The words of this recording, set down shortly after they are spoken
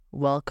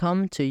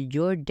Welcome to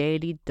your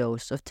daily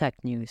dose of tech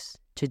news,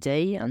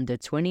 today on the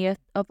 20th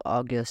of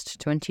August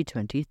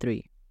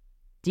 2023.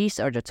 These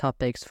are the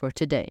topics for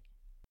today.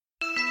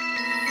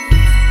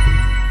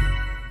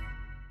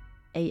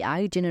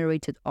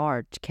 AI-generated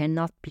art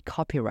cannot be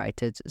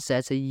copyrighted,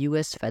 says a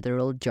US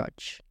federal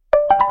judge.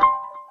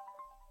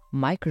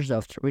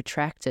 Microsoft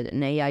retracted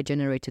an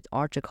AI-generated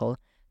article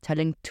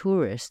telling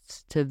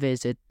tourists to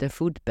visit the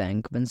food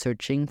bank when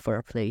searching for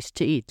a place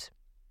to eat.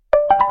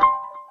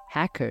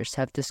 Hackers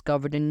have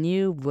discovered a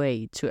new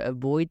way to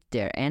avoid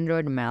their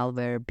Android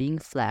malware being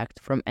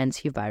flagged from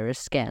antivirus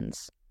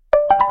scans.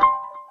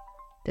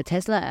 The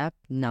Tesla app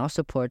now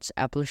supports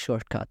Apple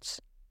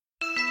shortcuts.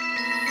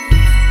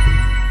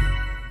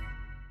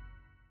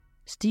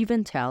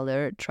 Steven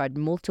Tyler tried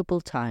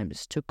multiple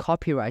times to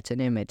copyright an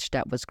image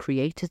that was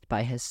created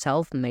by his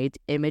self-made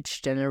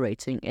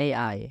image-generating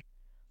AI.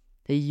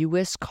 The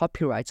US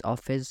Copyright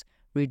Office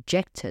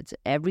rejected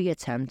every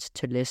attempt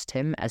to list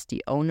him as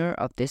the owner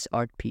of this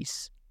art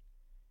piece.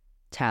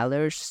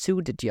 Tyler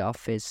sued the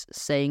office,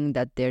 saying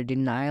that their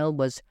denial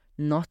was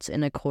not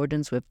in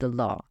accordance with the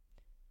law.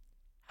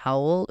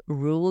 Howell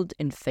ruled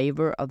in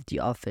favor of the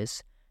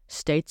office,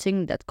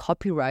 stating that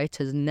copyright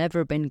has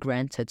never been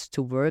granted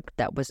to work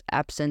that was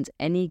absent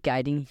any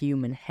guiding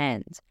human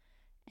hand,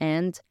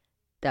 and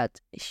that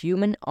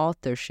human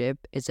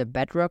authorship is a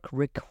bedrock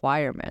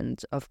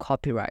requirement of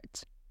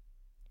copyright.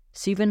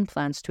 Steven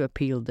plans to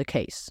appeal the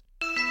case.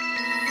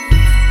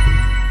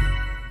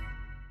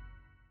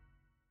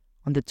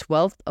 On the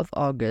 12th of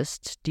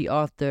August, the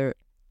author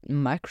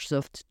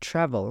Microsoft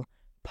Travel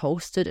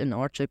posted an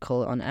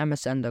article on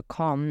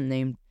Amazon.com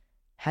named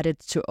Headed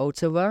to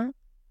Ottawa?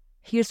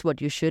 Here's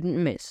what you shouldn't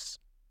miss.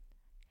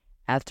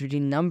 After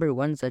the number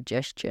 1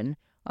 suggestion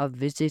of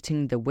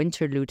visiting the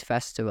Winterlude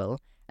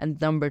Festival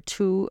and number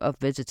 2 of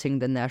visiting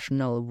the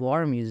National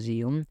War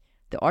Museum,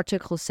 the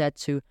article said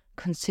to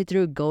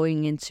consider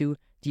going into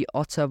the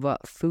Ottawa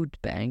Food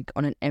Bank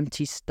on an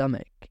empty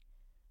stomach.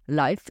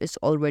 Life is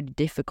already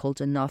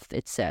difficult enough,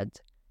 it said.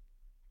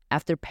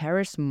 After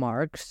Paris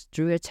Marx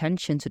drew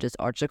attention to this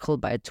article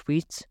by a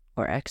tweet,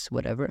 or X,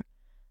 whatever,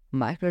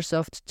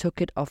 Microsoft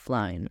took it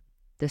offline.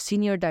 The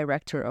senior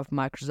director of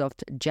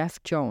Microsoft,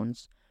 Jeff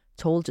Jones,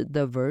 told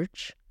The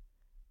Verge,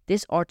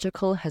 "This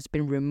article has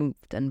been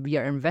removed and we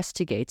are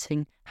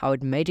investigating how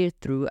it made it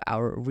through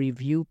our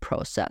review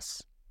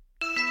process."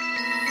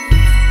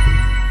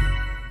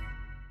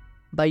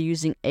 By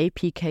using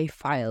APK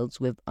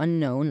files with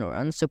unknown or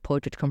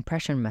unsupported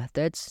compression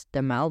methods, the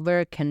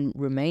malware can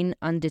remain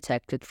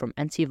undetected from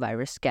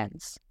antivirus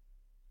scans.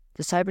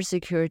 The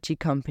cybersecurity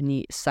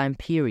company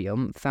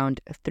Cymperium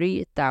found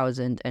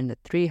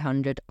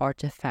 3,300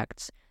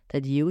 artifacts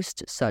that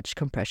used such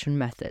compression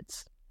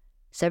methods.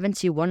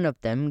 71 of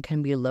them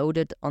can be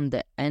loaded on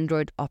the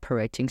Android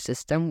operating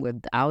system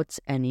without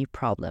any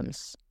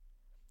problems.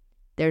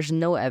 There's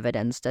no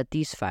evidence that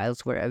these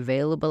files were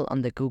available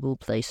on the Google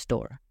Play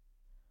Store.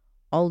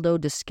 Although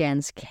the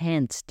scans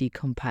can't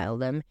decompile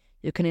them,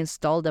 you can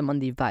install them on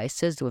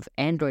devices with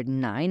Android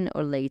 9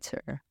 or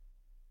later.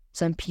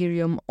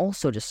 Cymperium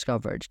also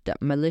discovered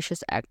that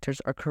malicious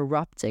actors are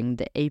corrupting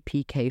the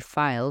APK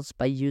files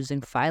by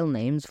using file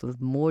names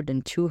with more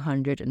than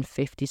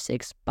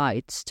 256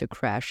 bytes to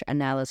crash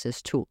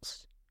analysis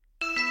tools.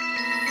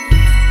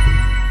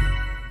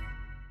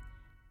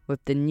 With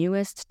the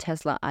newest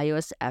Tesla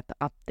iOS app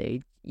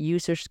update,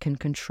 users can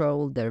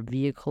control their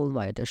vehicle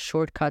via the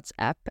Shortcuts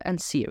app and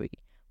Siri,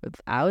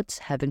 without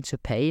having to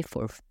pay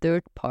for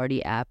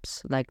third-party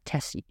apps like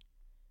Tessie.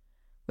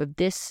 With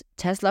this,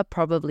 Tesla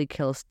probably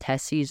kills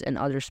Tessie's and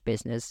others'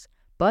 business,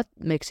 but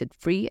makes it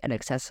free and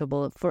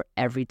accessible for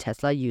every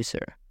Tesla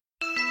user.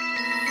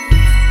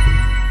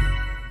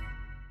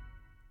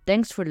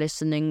 Thanks for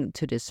listening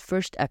to this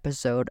first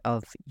episode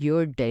of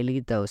Your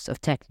Daily Dose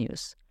of Tech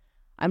News.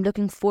 I'm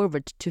looking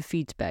forward to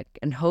feedback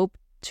and hope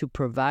to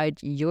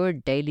provide your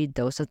daily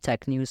dose of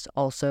tech news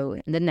also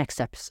in the next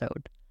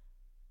episode.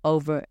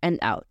 Over and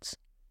out.